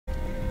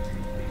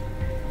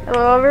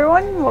Hello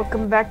everyone,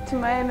 welcome back to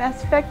my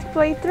Mass Effect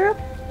playthrough.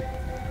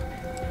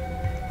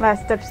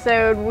 Last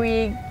episode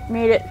we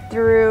made it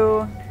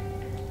through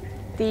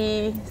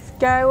the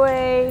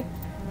Skyway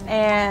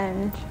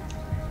and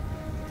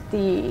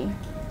the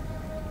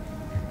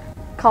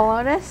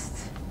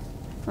Colonists.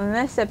 In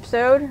this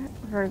episode,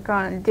 we're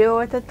gonna deal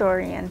with the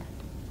Thorian.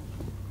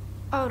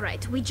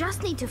 Alright, we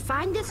just need to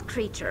find this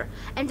creature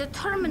and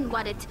determine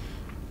what it...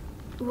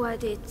 Kila,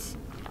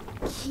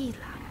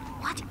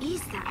 what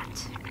is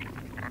that?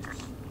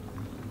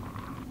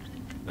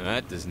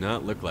 That does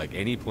not look like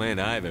any plant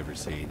I've ever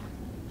seen.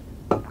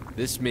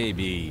 This may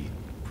be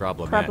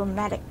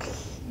problematic.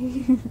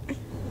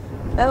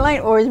 That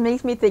line always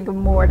makes me think of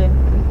Morden.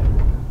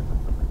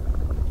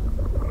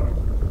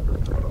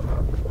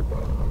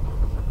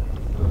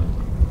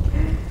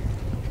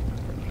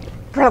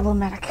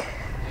 Problematic.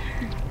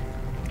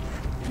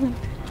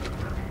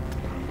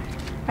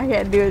 I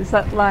can't do his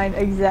line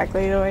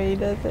exactly the way he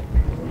does it.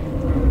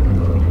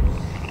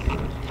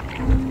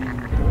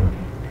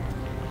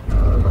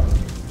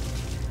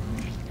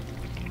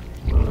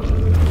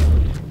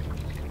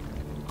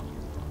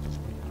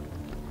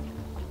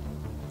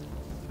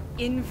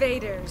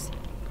 Invaders,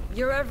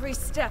 your every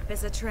step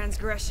is a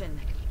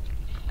transgression.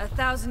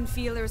 1,000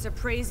 feelers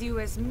appraise you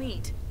as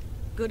meat,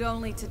 good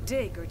only to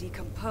dig or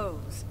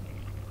decompose.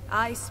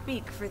 I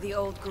speak for the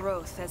old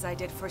growth as I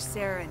did for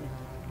Saren.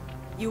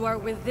 You are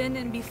within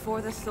and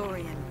before the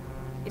Thorian.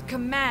 It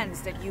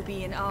commands that you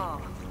be in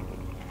awe.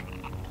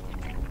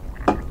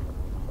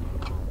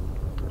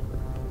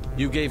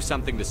 You gave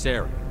something to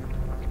Saren.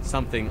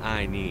 Something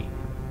I need.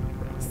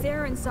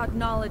 Saren sought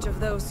knowledge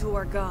of those who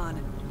are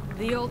gone.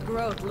 The old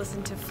growth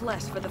listened to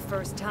flesh for the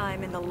first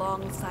time in the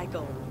long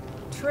cycle.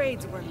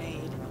 Trades were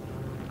made.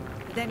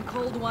 Then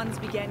cold ones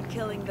began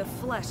killing the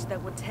flesh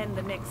that would tend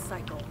the next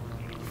cycle.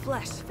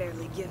 Flesh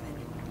fairly given.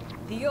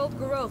 The old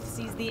growth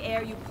sees the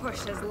air you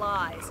push as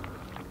lies.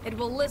 It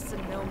will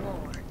listen no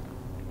more.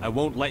 I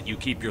won't let you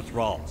keep your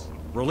thralls.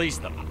 Release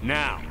them,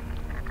 now!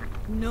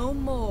 No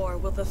more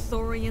will the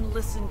Thorian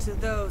listen to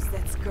those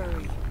that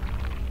scurry.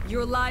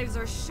 Your lives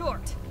are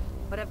short,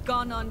 but have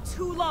gone on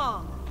too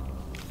long.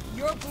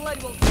 Your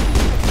blood will keep the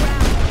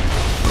ground.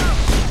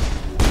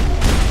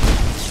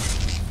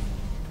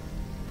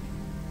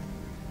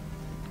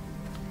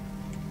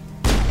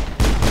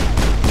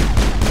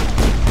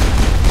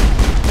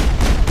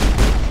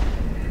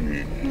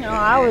 No,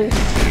 I was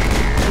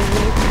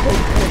easy to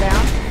take her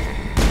down.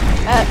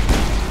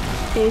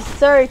 These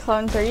Surrey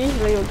clones are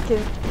usually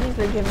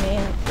give me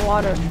a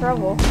lot of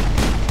trouble.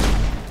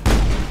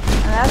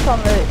 And that's on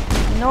the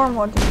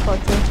normal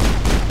difficulty.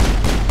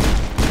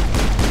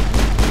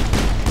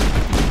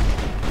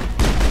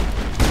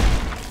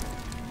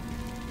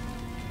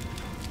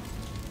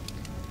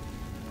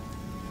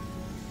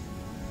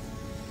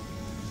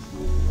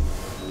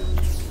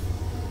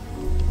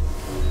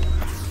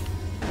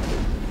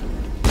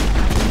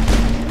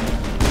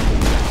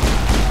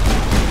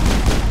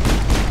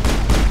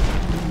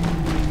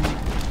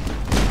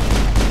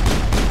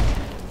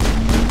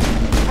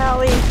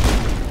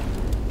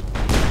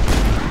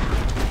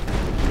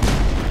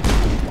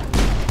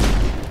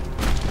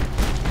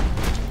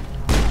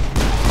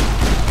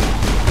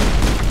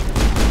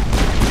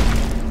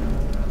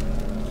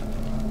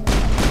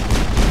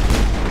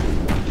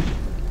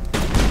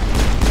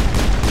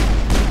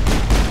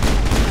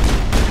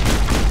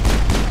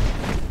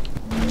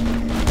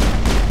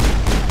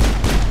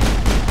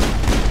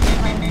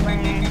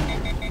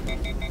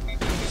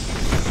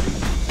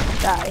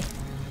 Die.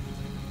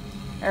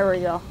 There we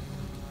go.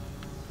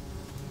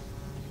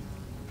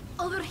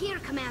 Over here,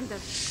 Commander.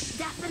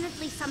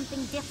 Definitely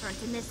something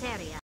different in this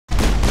area.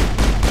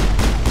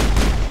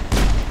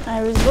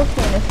 I was looking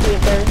to see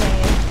if there's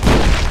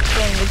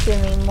anything to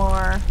give me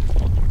more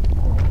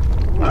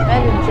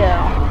meta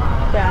gel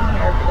down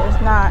here, but there's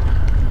not.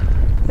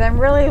 'Cause I'm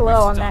really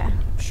low on that.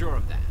 Sure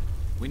of that.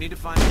 We need to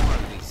find more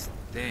of these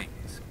things.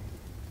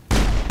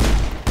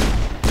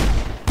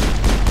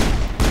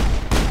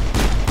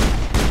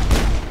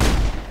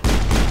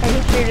 I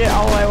can shoot it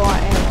all I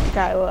want and it won't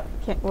die.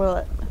 Can't will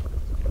it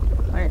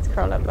when it's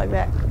curled up like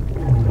that.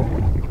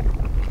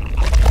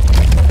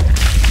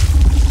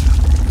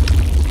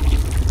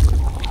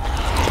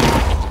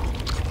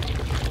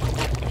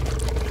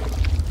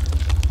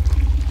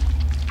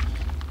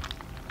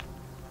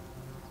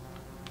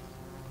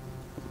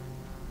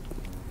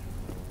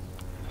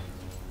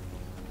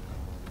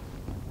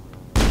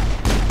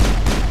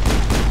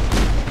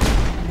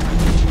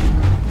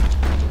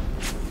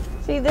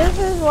 See, this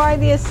is why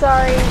the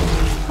Asari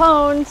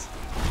clones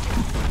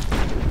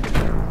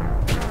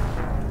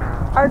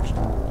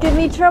give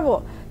me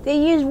trouble. They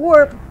use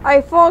warp,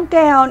 I fall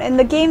down, and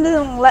the game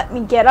doesn't let me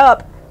get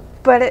up,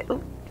 but it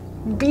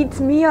beats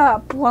me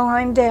up while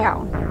I'm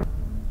down.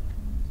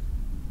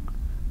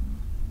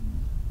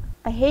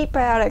 I hate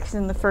biotics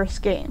in the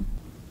first game.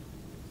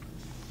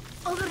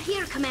 Over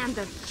here,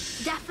 Commander.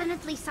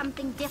 Definitely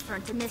something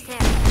different in this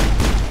area.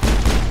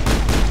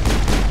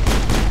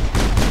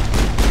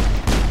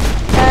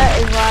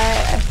 is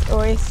why I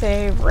always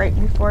save right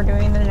before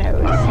doing the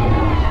nose.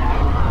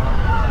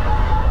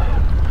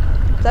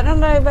 So I don't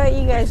know about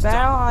you guys, but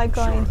I don't like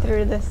going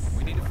through this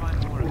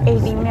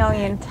 80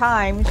 million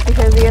times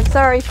because the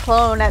Asari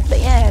clone at the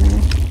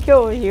end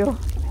kills you.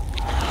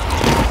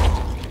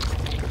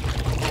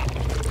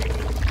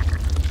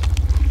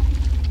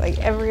 Like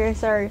every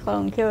Asari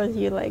clone kills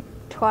you like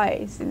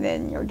twice, and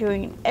then you're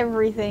doing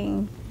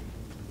everything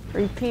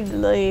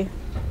repeatedly.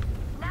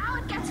 Now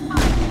it gets fun.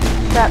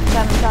 Crap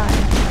ton of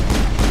time.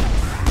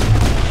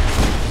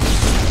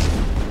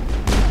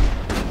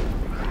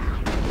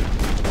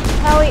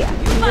 Hallie,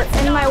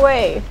 you're in my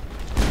way.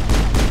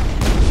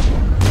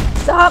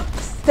 Stop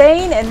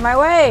staying in my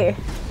way.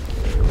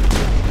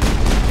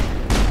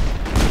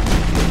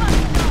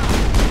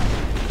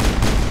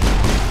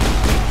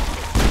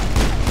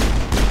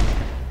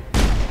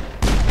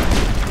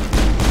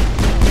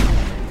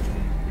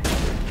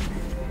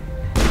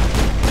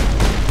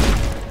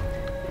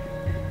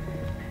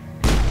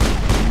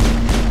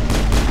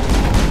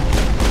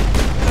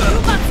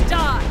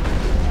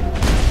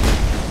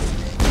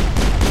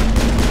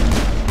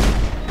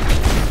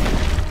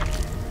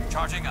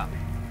 Charging up.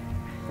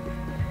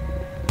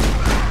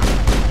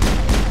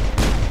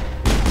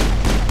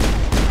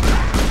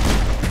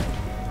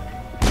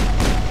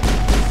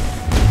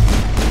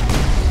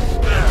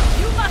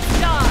 You must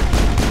die.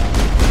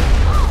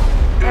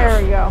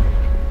 There we go.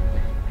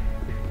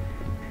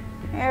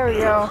 There we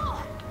go.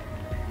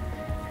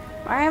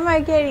 Why am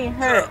I getting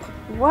hurt?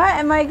 What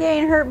am I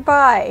getting hurt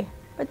by?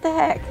 What the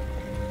heck?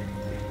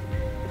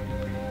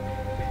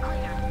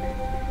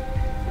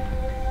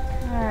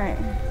 Alright.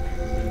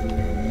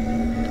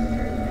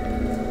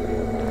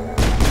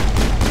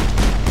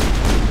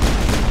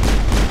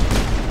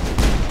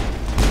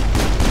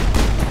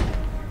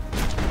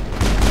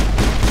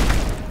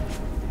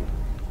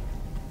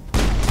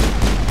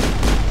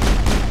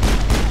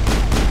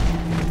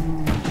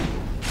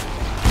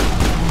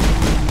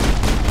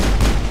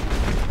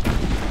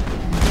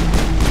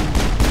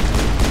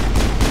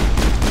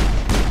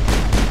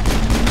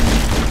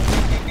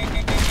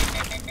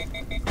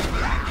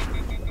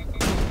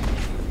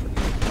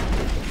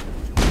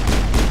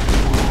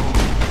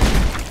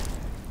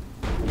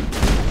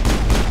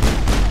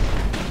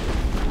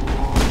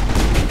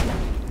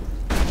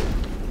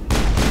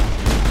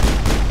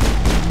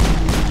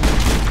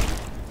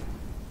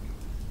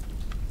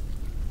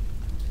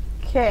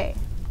 Okay.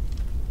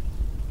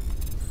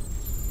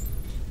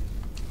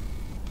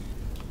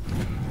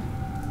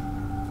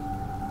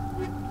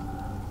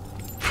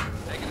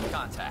 Taking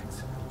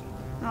contacts.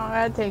 Oh,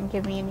 that didn't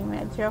give me any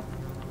meds, yo.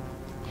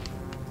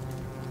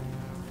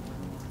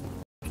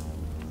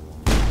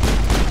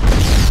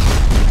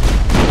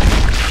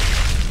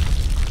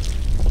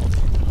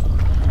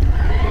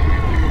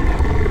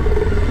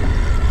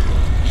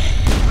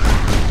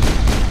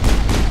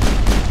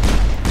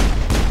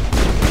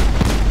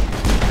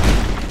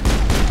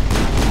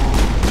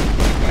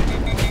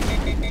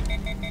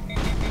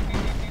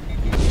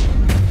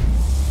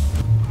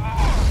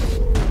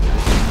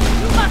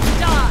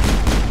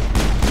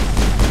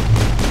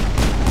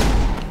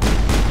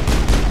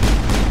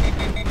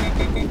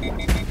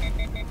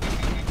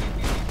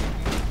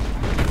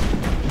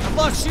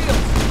 Lost shields.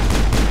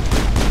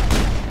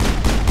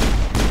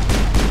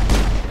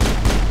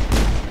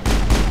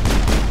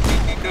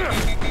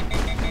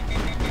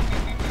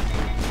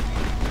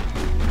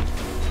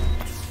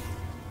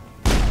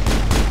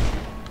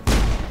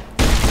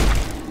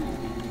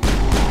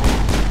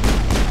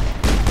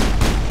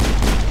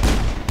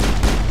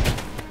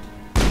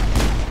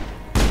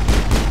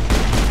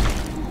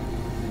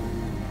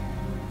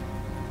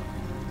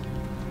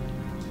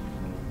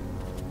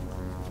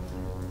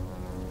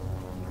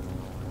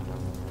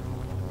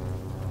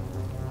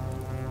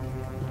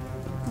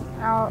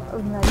 Out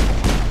of medicine.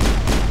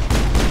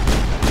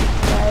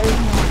 That is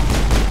annoying.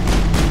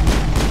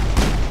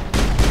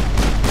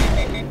 That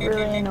is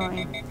really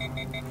annoying.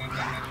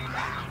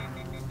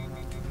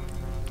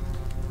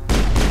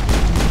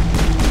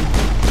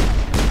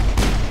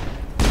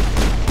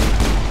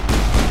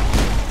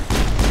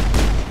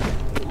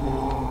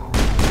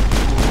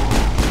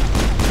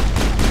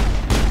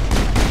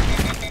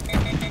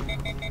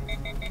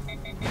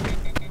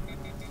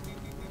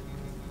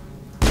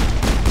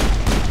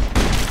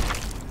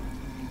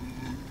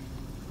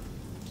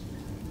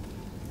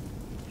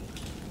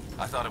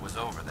 I thought it was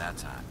over that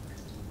time.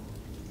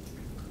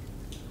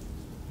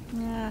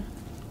 Yeah,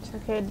 it's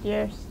okay,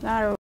 dear. It's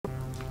not over.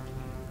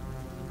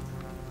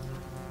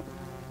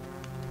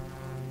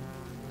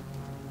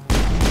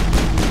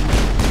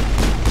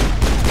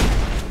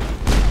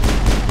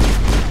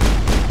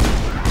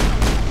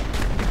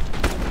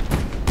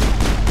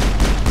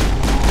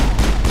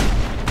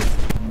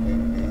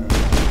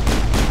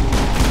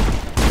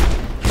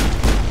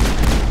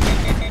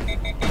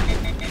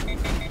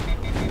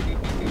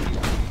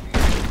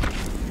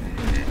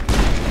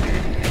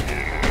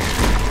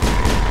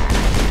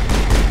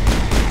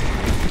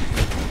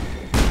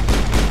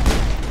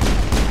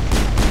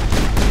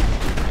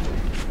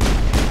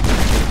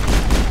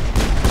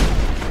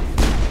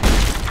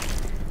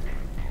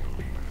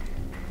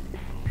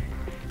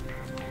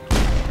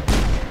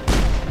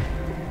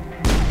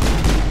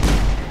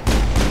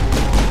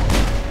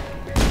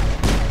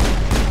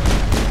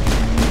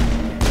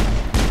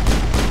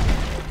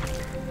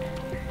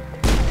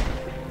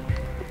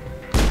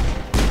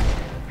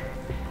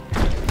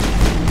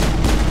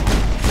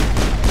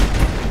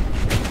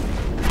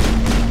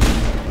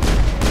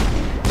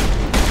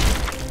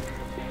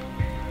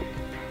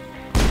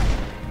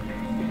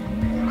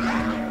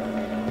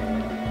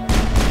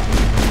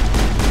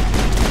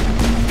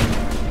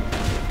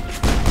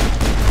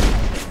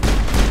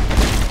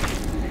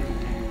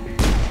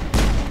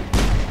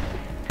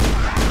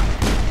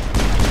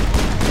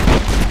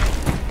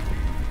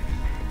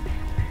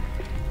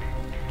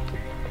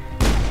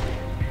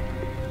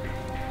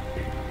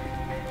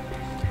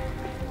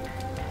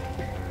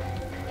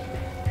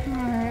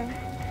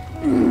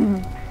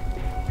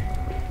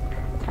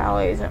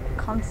 always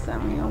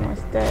constantly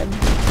almost dead.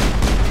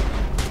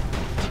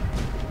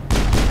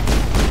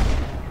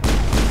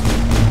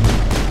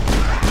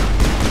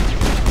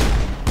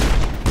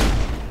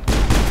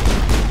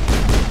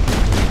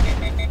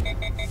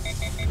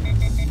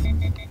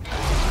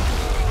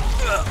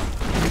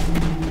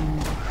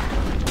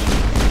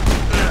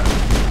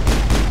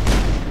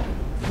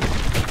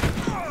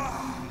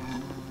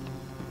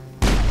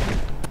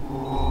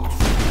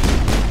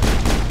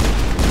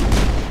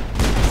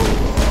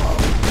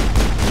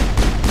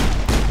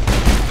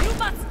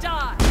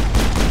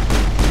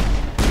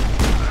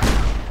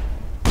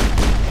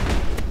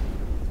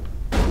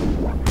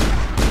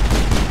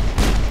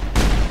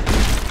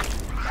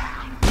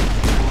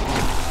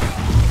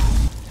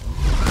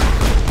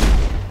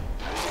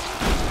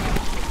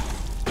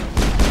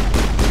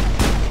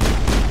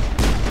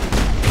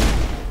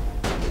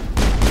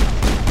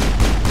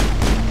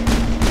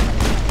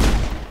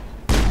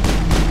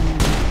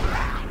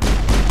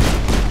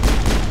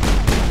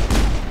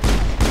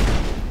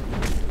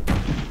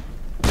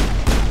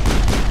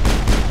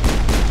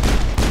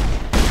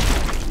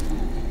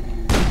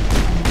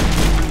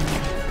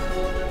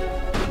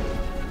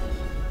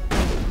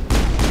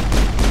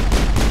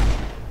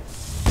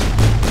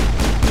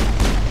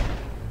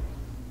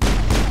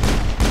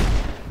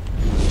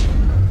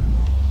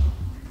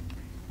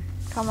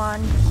 Come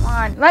on, come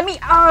on. Let me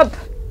up!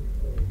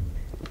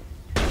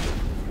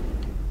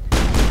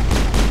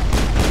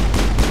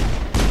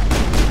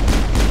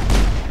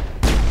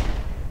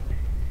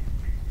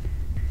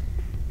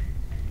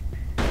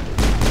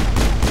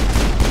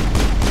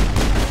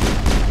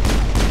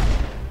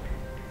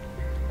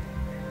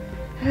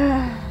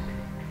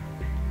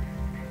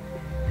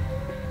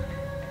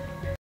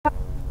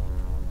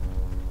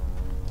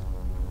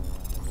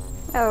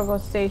 Medical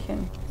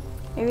station.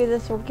 Maybe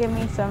this will give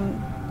me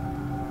some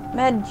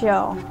med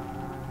gel.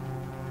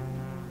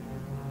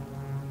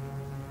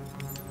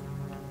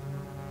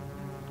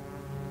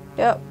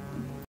 Yep.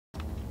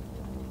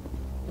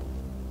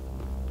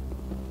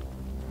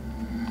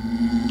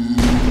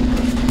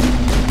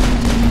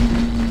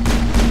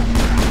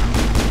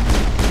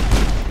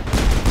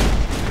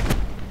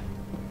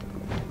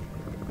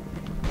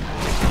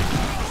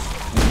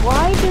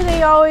 Why do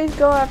they always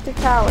go after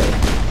Tally?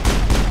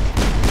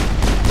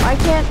 Why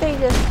can't they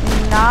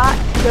just not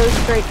go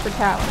straight for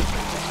Tally?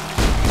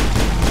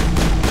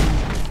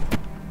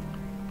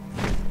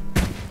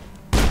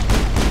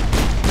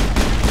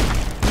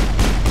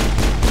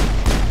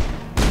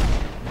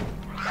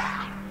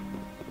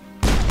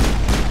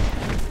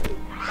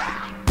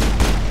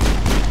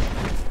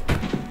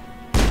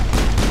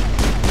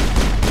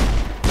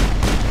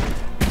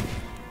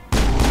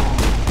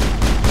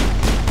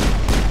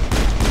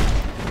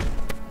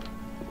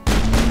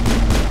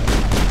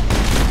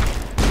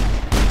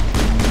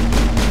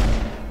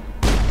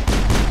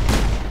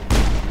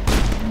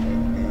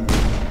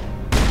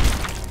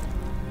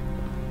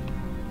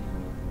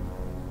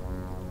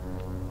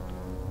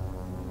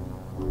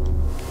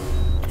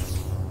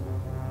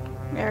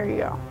 There you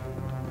go.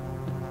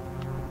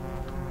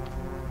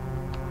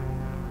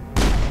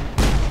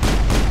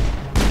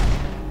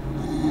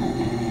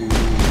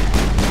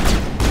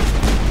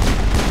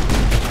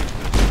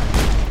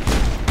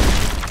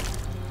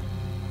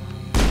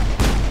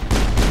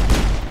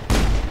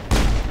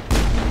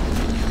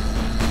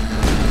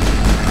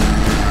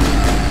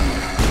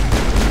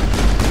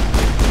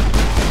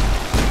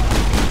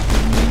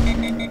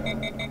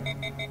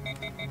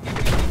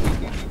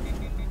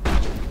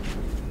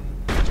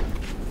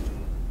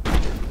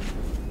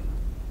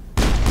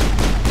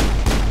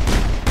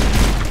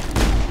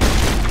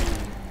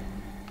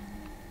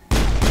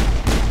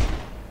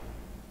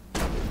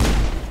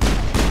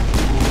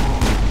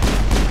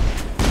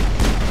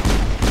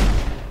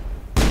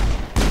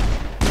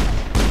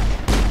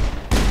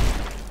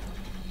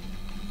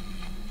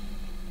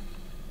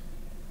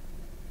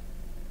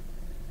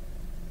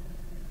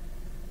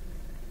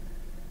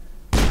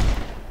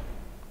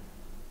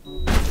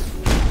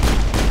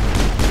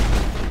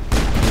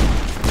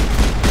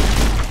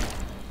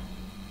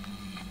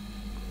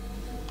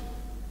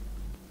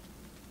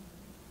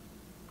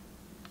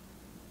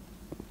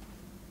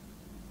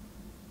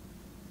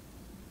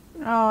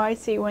 Oh, I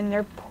see. When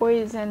they're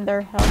poisoned,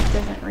 their health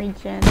doesn't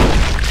regen.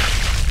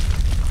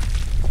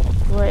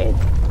 What it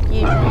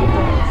usually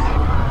does.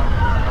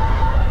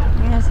 I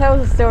mean, his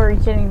health is still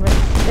regenerating, but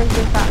it's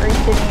just not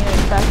regenerating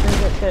as fast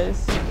as it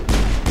does.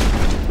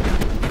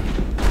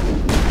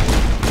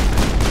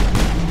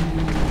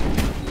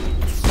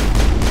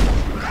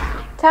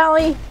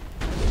 Tally!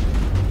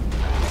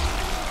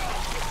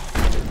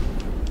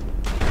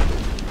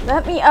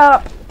 Let me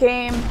up,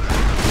 game.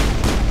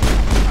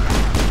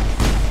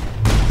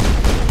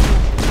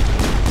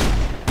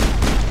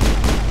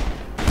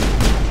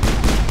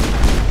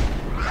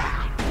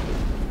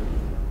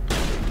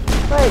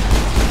 Wait,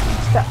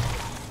 stop.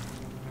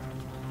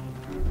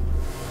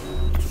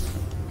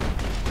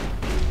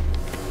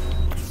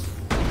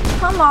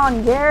 Come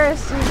on,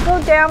 Garrus, you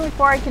go down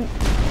before I can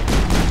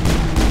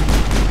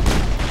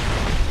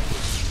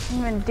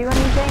even even do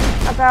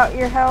anything about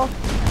your health?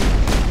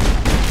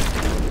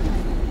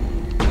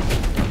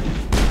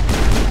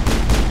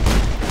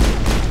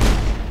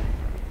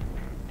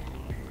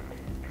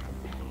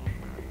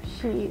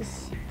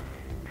 Jeez.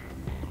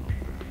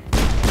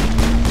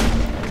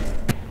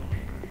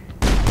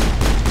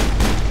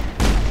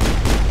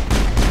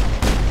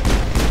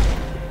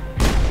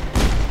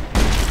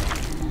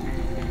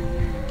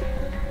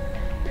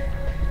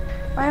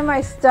 Why am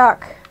I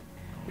stuck?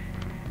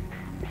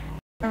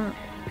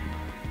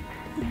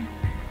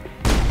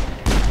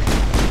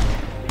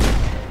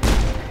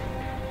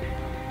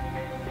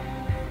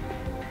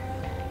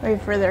 Wait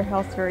for their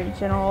health to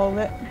regen a little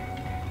bit.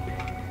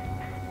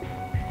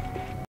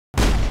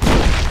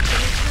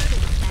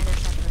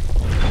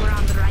 We're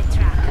on the right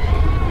track.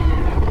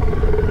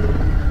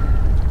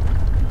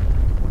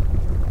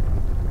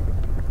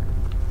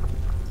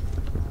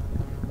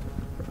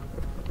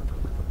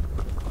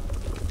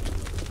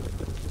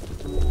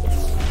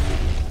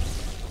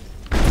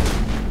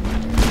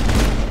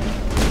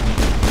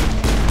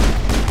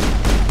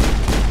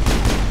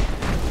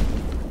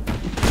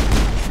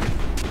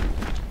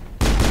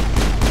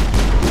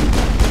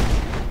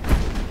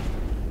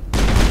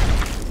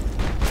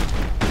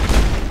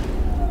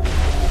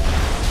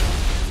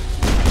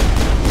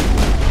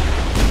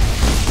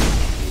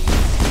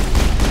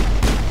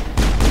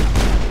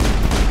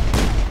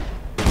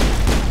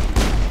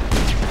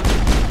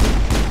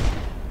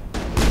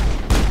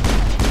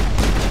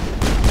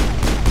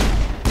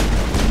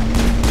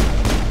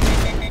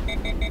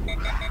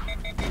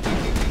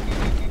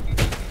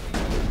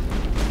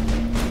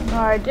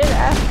 I did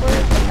ask for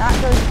it to not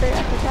go straight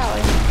after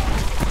Callie.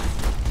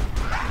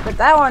 But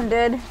that one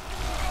did.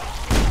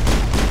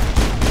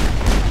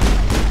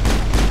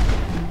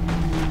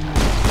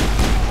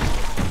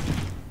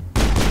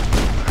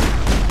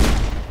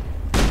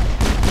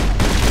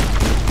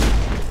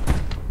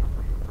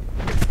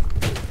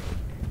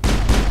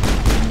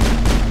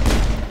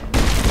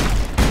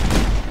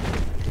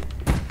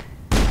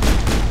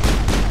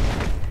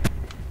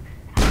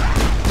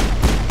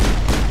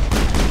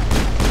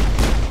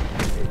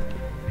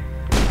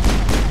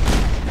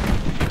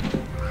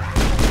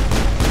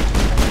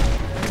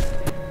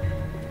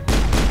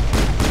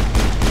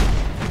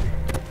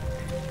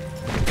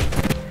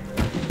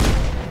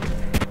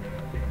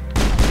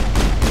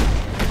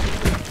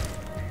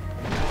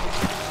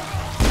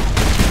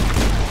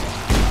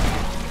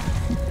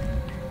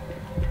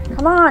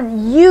 Come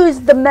on,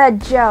 use the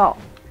med gel.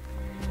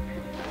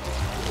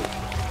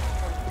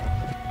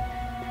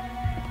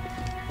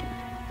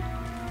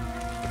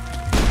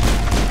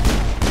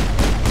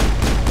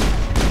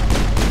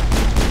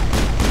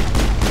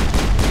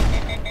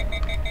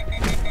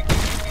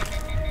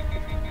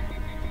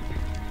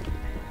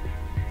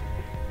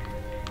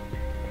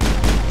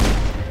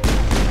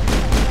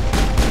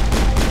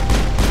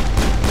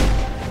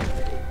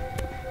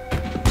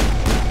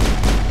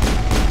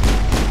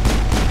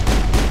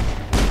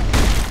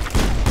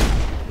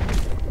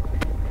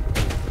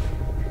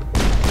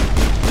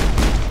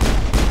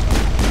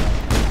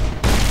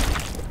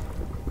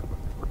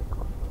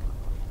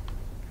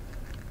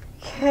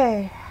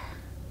 Okay.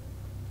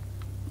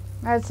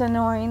 That's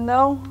annoying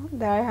though,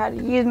 that I had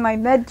to use my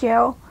med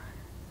gel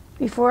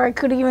before I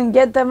could even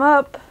get them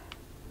up.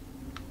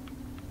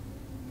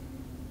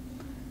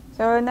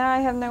 So now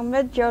I have no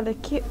med gel to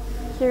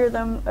cure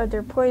them of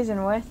their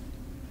poison with.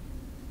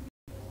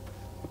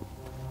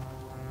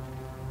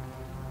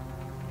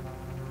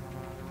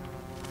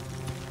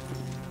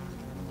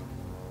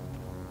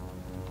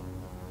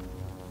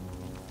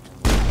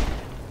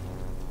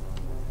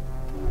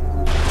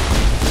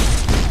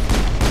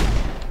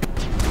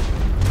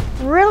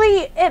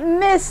 Really? It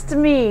missed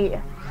me.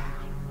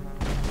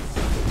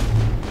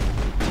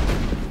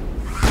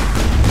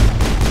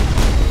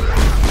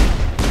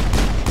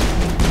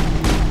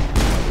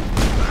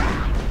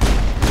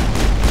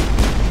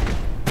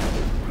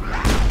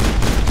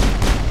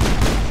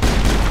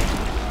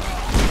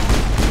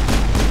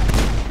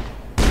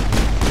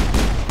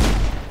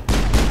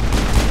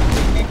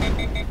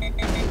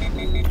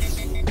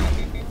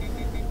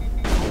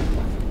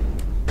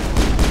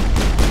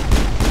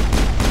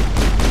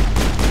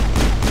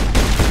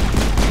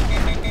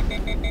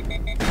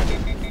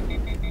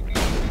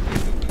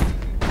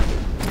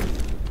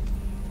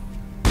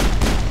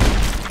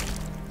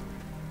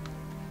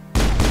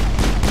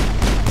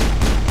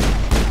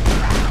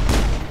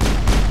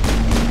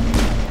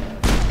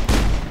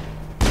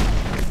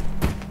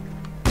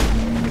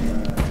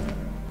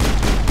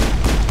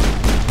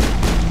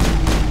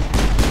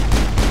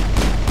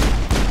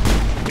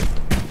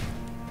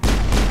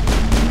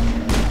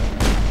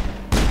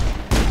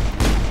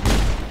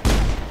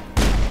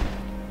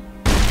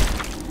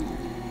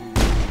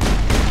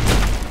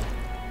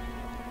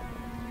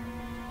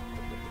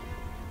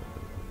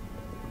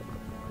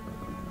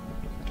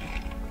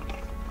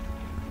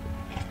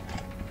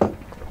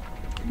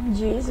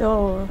 Jeez,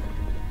 oh.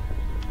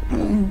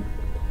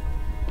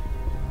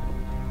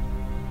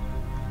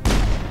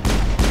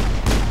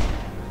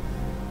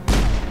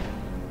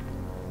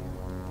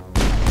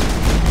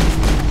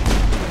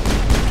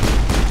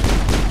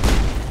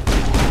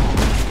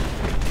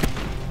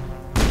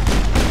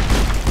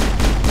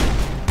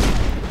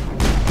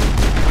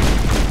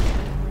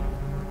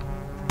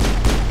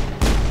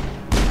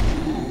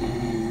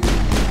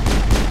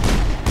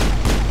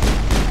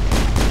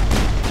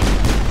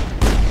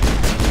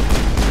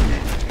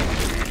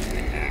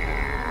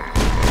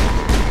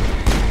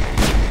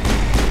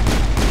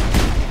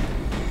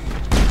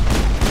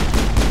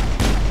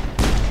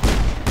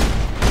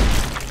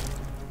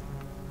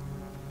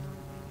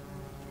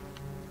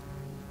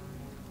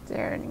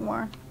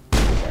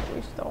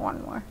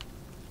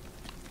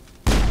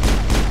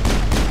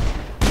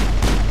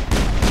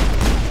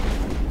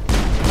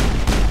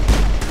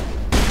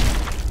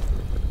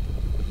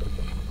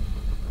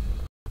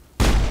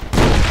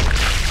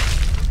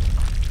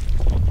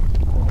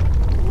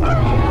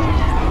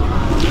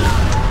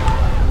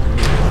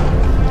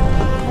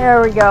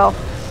 There we go.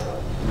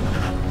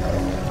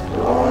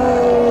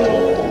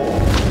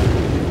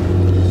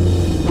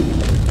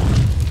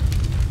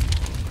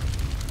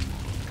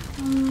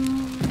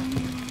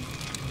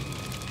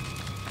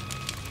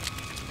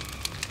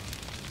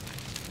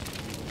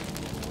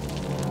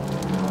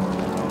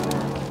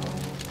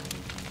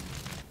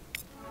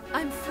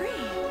 I'm free.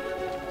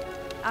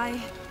 I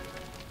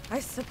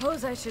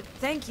suppose I should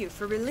thank you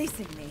for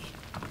releasing me.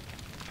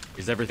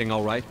 Is everything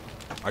all right?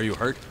 Are you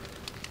hurt?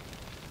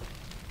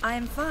 I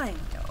am fine,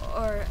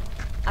 or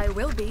I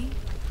will be,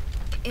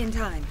 in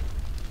time.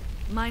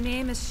 My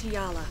name is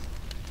Shiala.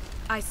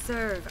 I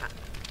served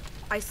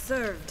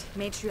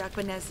Matriarch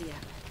Benezia.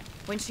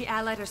 When she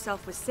allied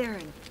herself with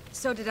Saren,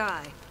 so did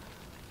I.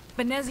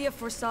 Benezia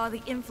foresaw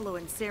the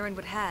influence Saren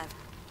would have.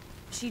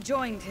 She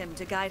joined him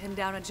to guide him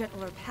down a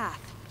gentler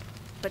path.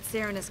 But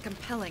Saren is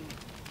compelling.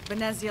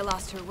 Benezia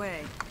lost her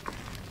way.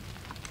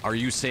 Are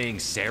you saying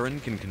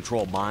Saren can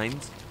control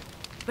minds?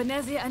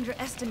 Benezia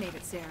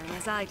underestimated Saren,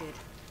 as I did.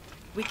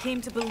 We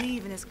came to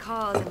believe in his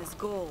cause and his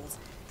goals.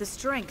 The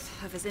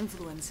strength of his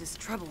influence is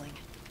troubling.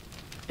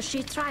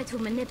 She tried to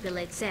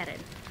manipulate Saren,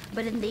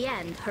 but in the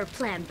end, her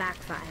plan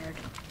backfired.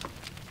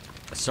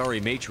 Asari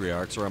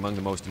matriarchs are among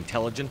the most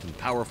intelligent and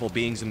powerful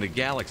beings in the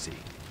galaxy.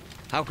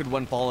 How could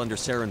one fall under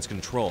Saren's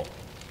control?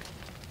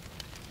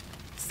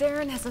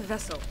 Saren has a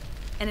vessel,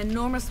 an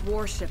enormous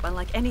warship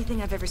unlike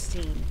anything I've ever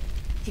seen.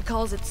 He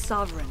calls it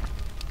Sovereign.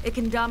 It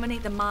can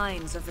dominate the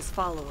minds of his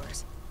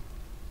followers.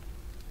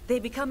 They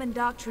become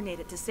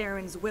indoctrinated to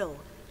Saren's will.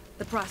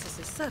 The process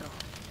is subtle.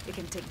 It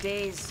can take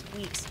days,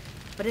 weeks,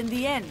 but in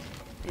the end,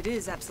 it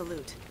is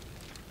absolute.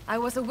 I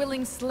was a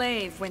willing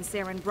slave when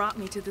Saren brought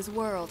me to this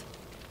world.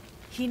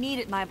 He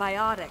needed my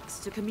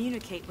biotics to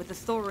communicate with the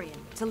Thorian,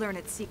 to learn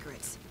its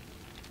secrets.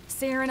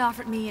 Saren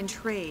offered me in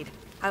trade.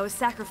 I was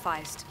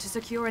sacrificed to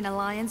secure an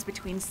alliance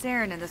between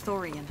Saren and the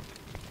Thorian.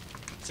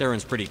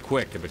 Saren's pretty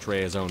quick to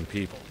betray his own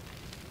people.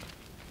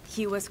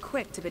 He was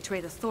quick to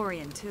betray the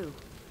Thorian, too.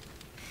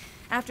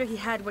 After he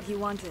had what he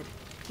wanted,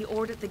 he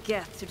ordered the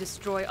Geth to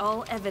destroy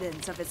all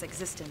evidence of its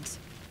existence.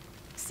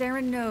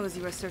 Saren knows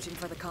you are searching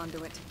for the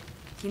conduit.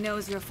 He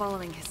knows you're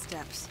following his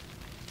steps.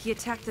 He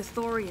attacked the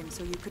Thorian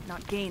so you could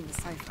not gain the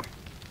cipher.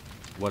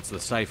 What's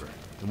the cipher?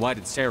 And why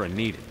did Saren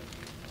need it?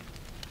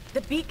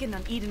 The beacon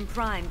on Eden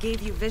Prime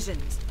gave you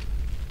visions.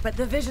 But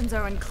the visions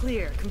are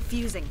unclear,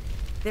 confusing.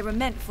 They were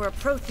meant for a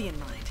Prothean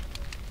mind.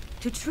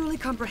 To truly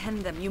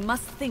comprehend them, you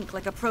must think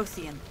like a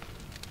Prothean.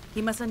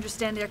 You must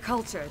understand their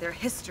culture, their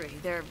history,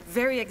 their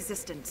very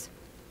existence.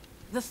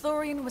 The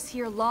Thorian was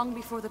here long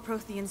before the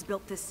Protheans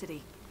built this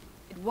city.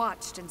 It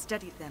watched and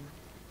studied them.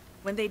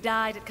 When they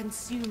died, it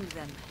consumed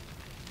them.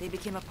 They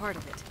became a part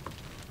of it.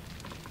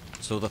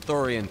 So the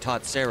Thorian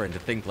taught Saren to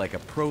think like a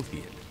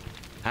Prothean.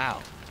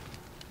 How?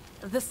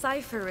 The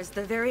cipher is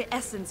the very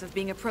essence of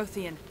being a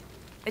Prothean.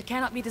 It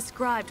cannot be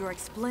described or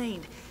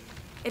explained.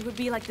 It would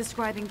be like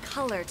describing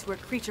color to a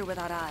creature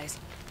without eyes.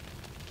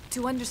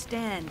 To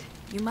understand,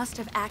 you must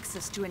have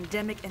access to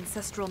endemic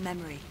ancestral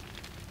memory.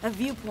 A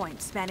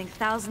viewpoint spanning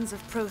thousands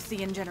of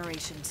Prothean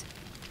generations.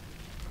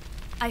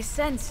 I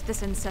sensed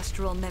this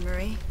ancestral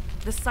memory,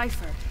 the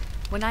cipher,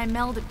 when I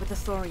melded with the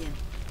Thorian.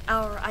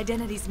 Our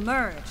identities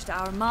merged,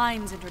 our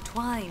minds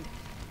intertwined.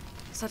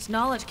 Such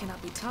knowledge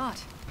cannot be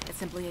taught. It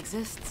simply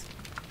exists.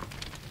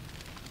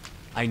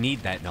 I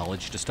need that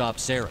knowledge to stop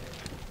Saren.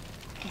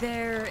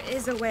 There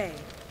is a way.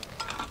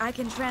 I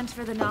can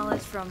transfer the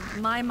knowledge from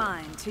my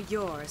mind to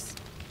yours,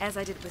 as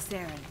I did with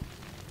Saren.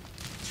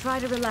 Try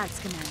to relax,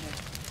 Commander.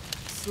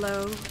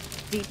 Slow,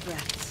 deep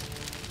breaths.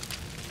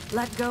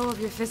 Let go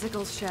of your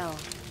physical shell.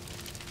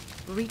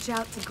 Reach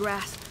out to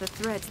grasp the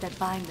threads that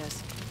bind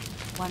us,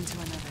 one to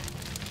another.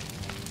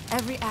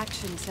 Every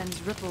action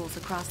sends ripples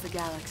across the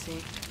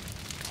galaxy.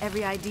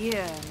 Every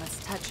idea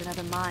must touch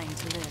another mind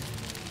to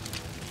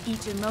live.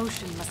 Each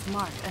emotion must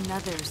mark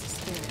another's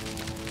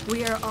spirit.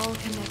 We are all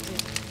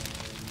connected.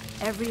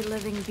 Every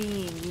living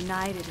being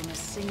united in a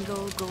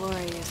single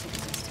glorious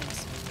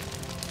existence.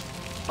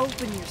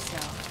 Open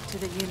yourself to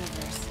the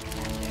universe,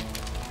 Commander.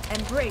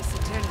 Embrace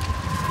eternity.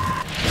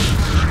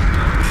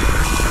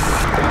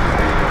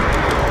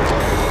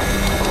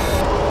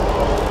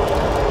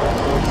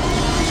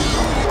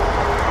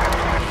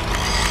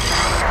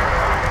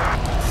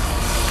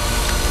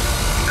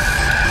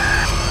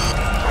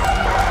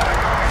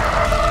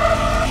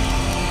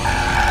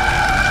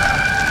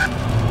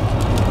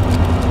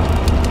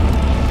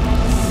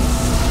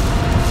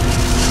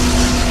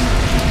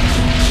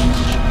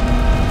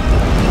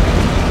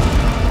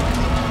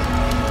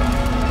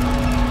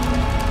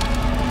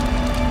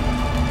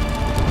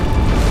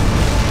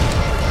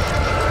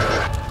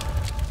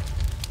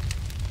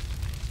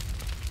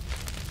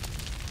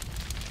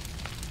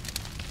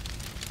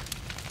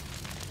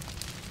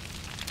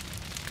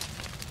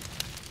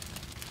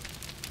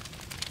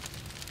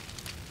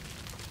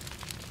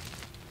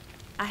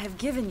 I have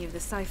given you the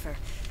cipher,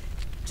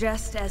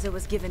 just as it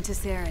was given to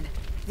Saren.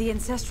 The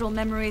ancestral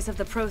memories of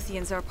the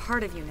Protheans are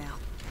part of you now.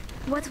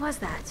 What was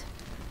that?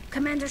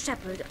 Commander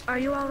Shepard, are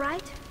you all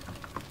right?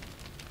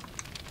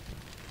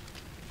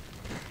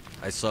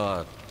 I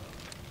saw...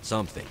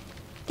 something.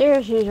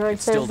 There's usually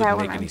It still says that didn't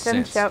when make I'm any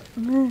finished sense.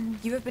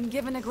 up. You have been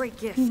given a great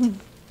gift.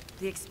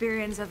 The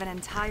experience of an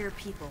entire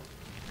people.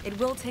 It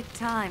will take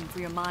time for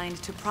your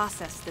mind to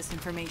process this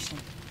information.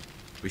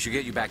 We should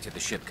get you back to the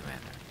ship,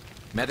 Commander.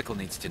 Medical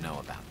needs to know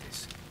about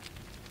this.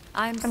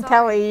 I'm sorry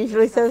Kelly you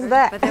usually says suffered,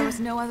 that. but there was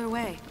no other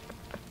way.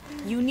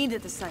 You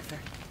needed the cipher.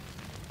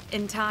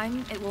 In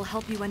time, it will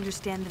help you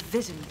understand the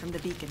vision from the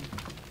beacon.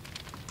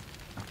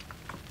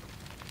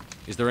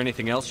 Is there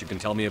anything else you can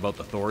tell me about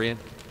the Thorian?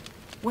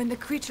 When the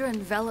creature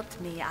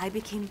enveloped me, I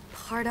became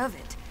part of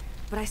it.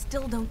 But I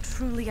still don't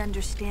truly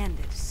understand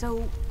it.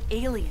 So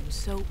alien,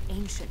 so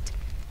ancient.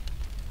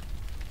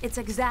 Its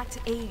exact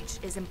age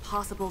is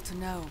impossible to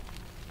know.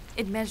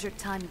 It measured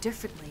time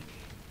differently.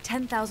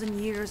 10,000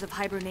 years of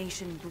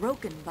hibernation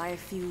broken by a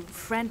few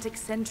frantic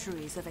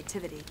centuries of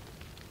activity.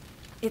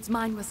 Its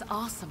mind was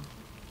awesome,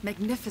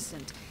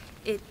 magnificent.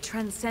 It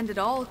transcended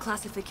all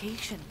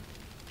classification.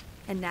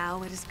 And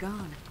now it is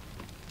gone.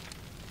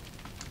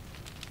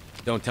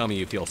 Don't tell me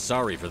you feel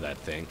sorry for that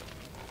thing.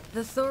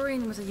 The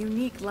Thorian was a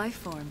unique life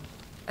form.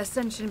 A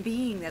sentient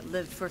being that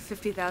lived for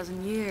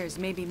 50,000 years,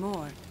 maybe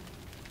more.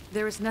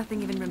 There is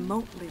nothing even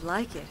remotely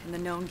like it in the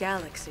known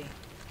galaxy.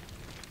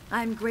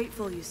 I'm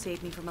grateful you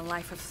saved me from a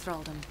life of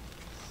thraldom.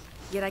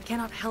 Yet I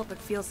cannot help but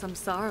feel some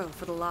sorrow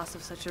for the loss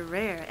of such a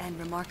rare and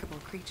remarkable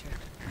creature.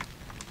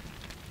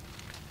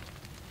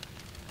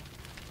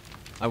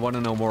 I want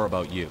to know more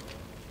about you.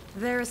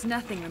 There is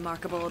nothing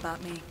remarkable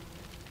about me.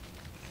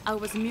 I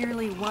was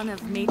merely one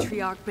of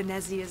Matriarch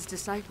Benezia's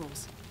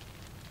disciples.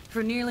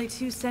 For nearly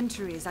 2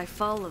 centuries, I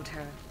followed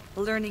her,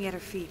 learning at her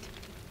feet.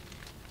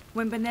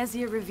 When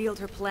Benezia revealed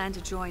her plan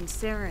to join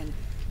Saren,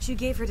 she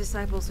gave her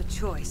disciples a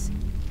choice.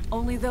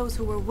 Only those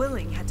who were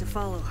willing had to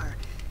follow her.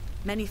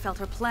 Many felt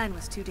her plan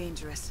was too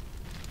dangerous.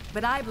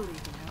 But I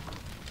believed in her.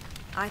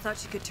 I thought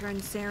she could turn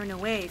Saren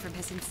away from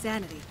his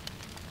insanity.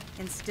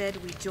 Instead,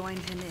 we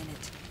joined him in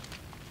it.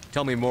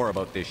 Tell me more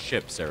about this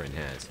ship Saren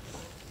has.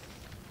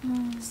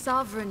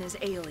 Sovereign is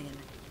alien.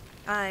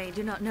 I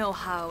do not know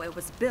how it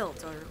was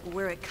built or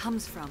where it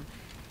comes from.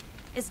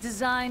 Its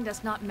design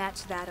does not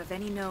match that of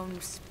any known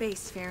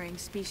spacefaring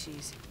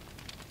species.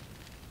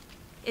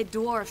 It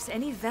dwarfs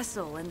any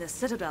vessel in the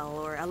Citadel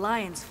or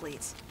Alliance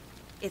fleets.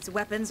 Its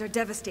weapons are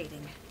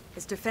devastating.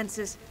 Its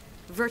defenses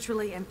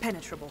virtually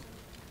impenetrable.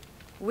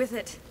 With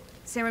it,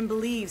 Saren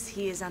believes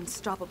he is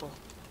unstoppable.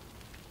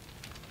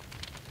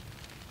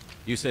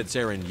 You said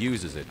Saren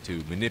uses it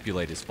to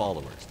manipulate his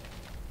followers.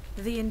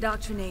 The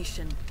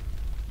indoctrination.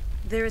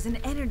 There is an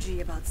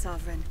energy about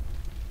Sovereign.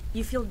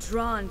 You feel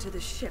drawn to the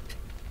ship.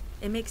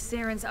 It makes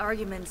Saren's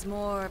arguments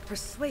more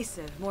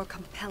persuasive, more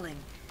compelling.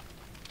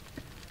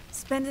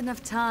 Spend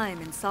enough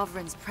time in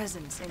Sovereign's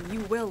presence and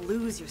you will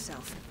lose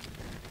yourself.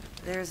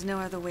 There's no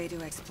other way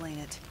to explain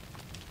it.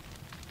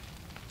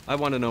 I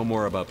want to know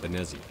more about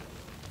Benezia.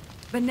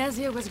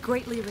 Benezia was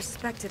greatly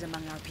respected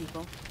among our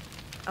people.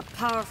 A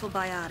powerful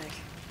biotic,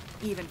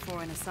 even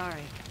for an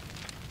Asari.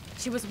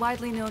 She was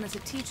widely known as a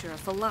teacher of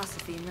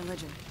philosophy and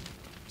religion.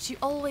 She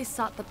always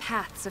sought the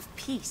paths of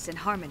peace and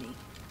harmony.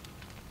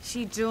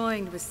 She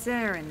joined with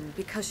Saren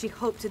because she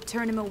hoped to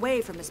turn him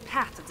away from his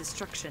path of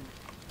destruction.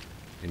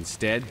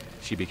 Instead,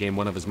 she became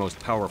one of his most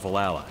powerful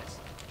allies.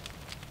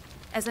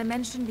 As I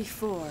mentioned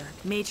before,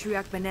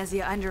 Matriarch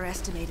Benezia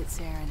underestimated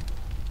Saren.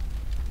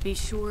 Be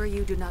sure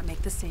you do not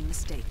make the same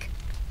mistake.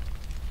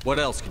 What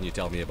else can you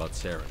tell me about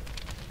Saren?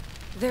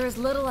 There is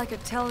little I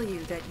could tell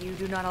you that you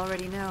do not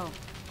already know.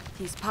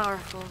 He's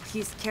powerful,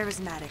 he's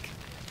charismatic,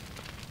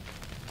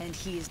 and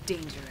he is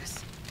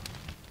dangerous.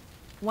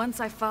 Once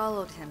I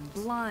followed him,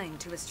 blind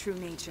to his true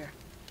nature.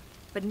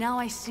 But now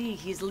I see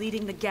he's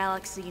leading the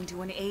galaxy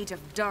into an age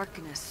of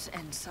darkness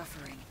and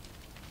suffering.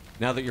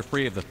 Now that you're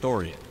free of the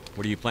Thorian,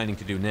 what are you planning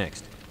to do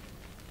next?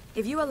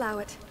 If you allow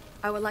it,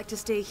 I would like to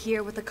stay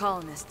here with the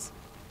colonists.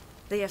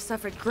 They have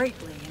suffered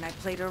greatly, and I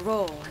played a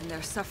role in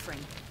their suffering.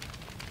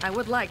 I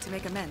would like to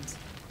make amends.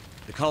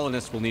 The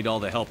colonists will need all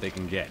the help they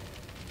can get.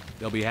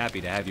 They'll be happy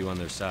to have you on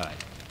their side.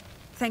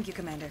 Thank you,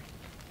 Commander.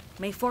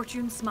 May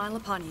fortune smile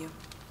upon you.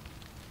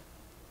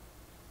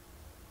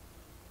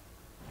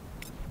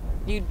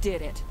 You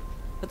did it.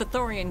 With the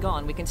Thorian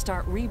gone, we can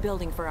start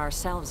rebuilding for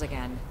ourselves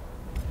again.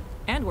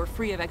 And we're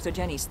free of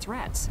Exogeni's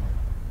threats.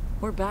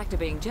 We're back to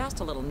being just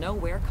a little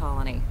nowhere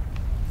colony.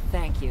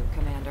 Thank you,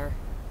 Commander.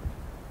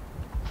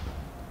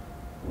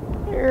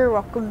 You're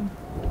welcome.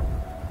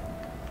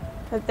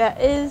 But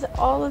that is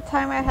all the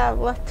time I have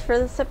left for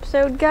this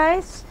episode,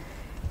 guys.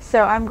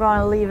 So I'm going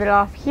to leave it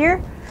off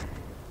here.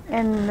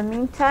 In the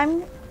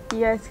meantime, you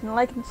guys can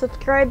like and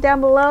subscribe down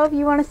below if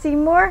you want to see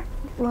more.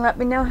 And let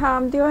me know how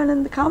I'm doing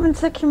in the comment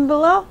section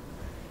below.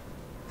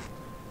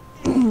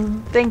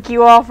 Thank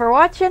you all for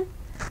watching.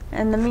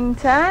 In the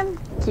meantime,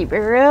 keep it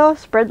real,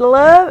 spread the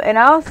love, and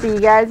I'll see you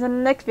guys in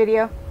the next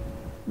video.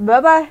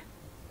 Bye-bye.